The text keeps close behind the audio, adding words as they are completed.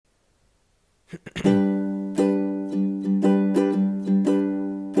I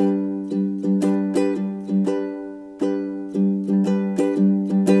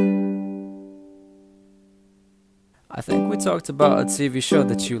think we talked about a TV show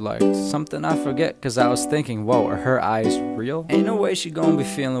that you liked. Something I forget, cause I was thinking, whoa, are her eyes real? Ain't no way she gon' be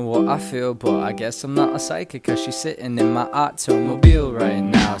feeling what I feel, but I guess I'm not a psychic, cause she's sitting in my automobile right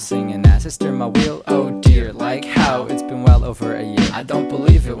now, singing as I steer my wheel. Oh dear, like how? It's been well over a year. I don't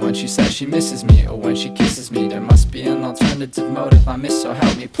believe it when she says she misses me, or when she kisses me. There must be an alternative motive I miss, so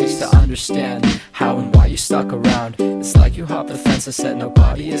help me please to understand how and why you stuck around. It's like you hopped the fence and said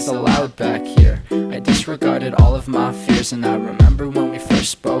nobody is allowed back here. I disregarded all of my fears, and I remember when we first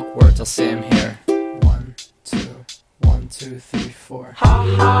spoke words. I'll say 'em here. 1, 2, 1, 2, 3, 4. Ha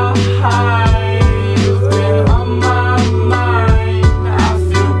ha ha, you've been on my mind. I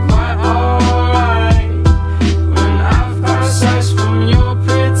feel quite alright when I've passed eyes from your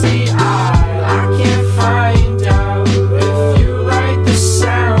pretty eye. I can't find out if you like the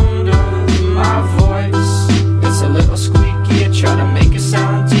sound of my voice. It's a little squeaky, I try to make it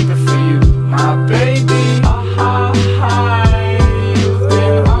sound deeper for you, my baby.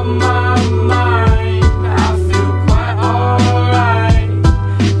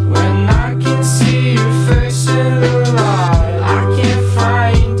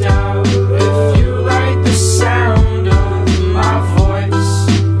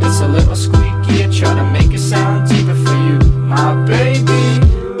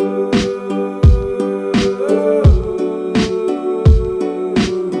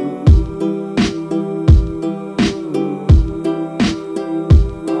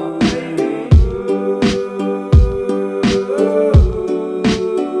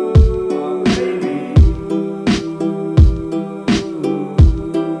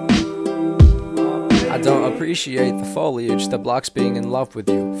 Appreciate the foliage that blocks being in love with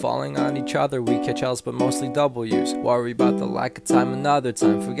you. Falling on each other, we catch L's but mostly W's. Worry about the lack of time another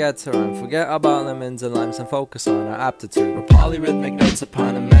time. Forget to rhyme, forget about lemons and limes, and focus on our aptitude. We're polyrhythmic notes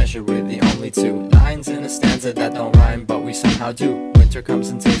upon a measure, we're the only two lines in a stanza that don't rhyme, but we somehow do. Winter comes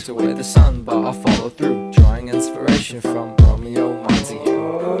and takes away the sun, but I'll follow through, drawing inspiration from Romeo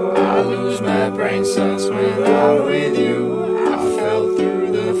Montague. I lose my brain cells when I'm with you. I fell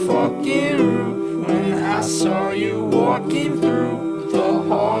through the fucking roof when I saw you walking through the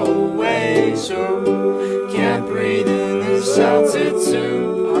hallway. So can't breathe in this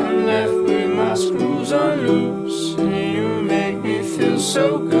altitude. I'm left with my screws on loose, and you make me feel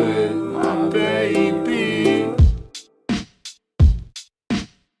so good, my baby.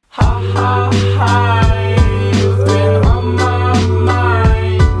 Ha ha ha.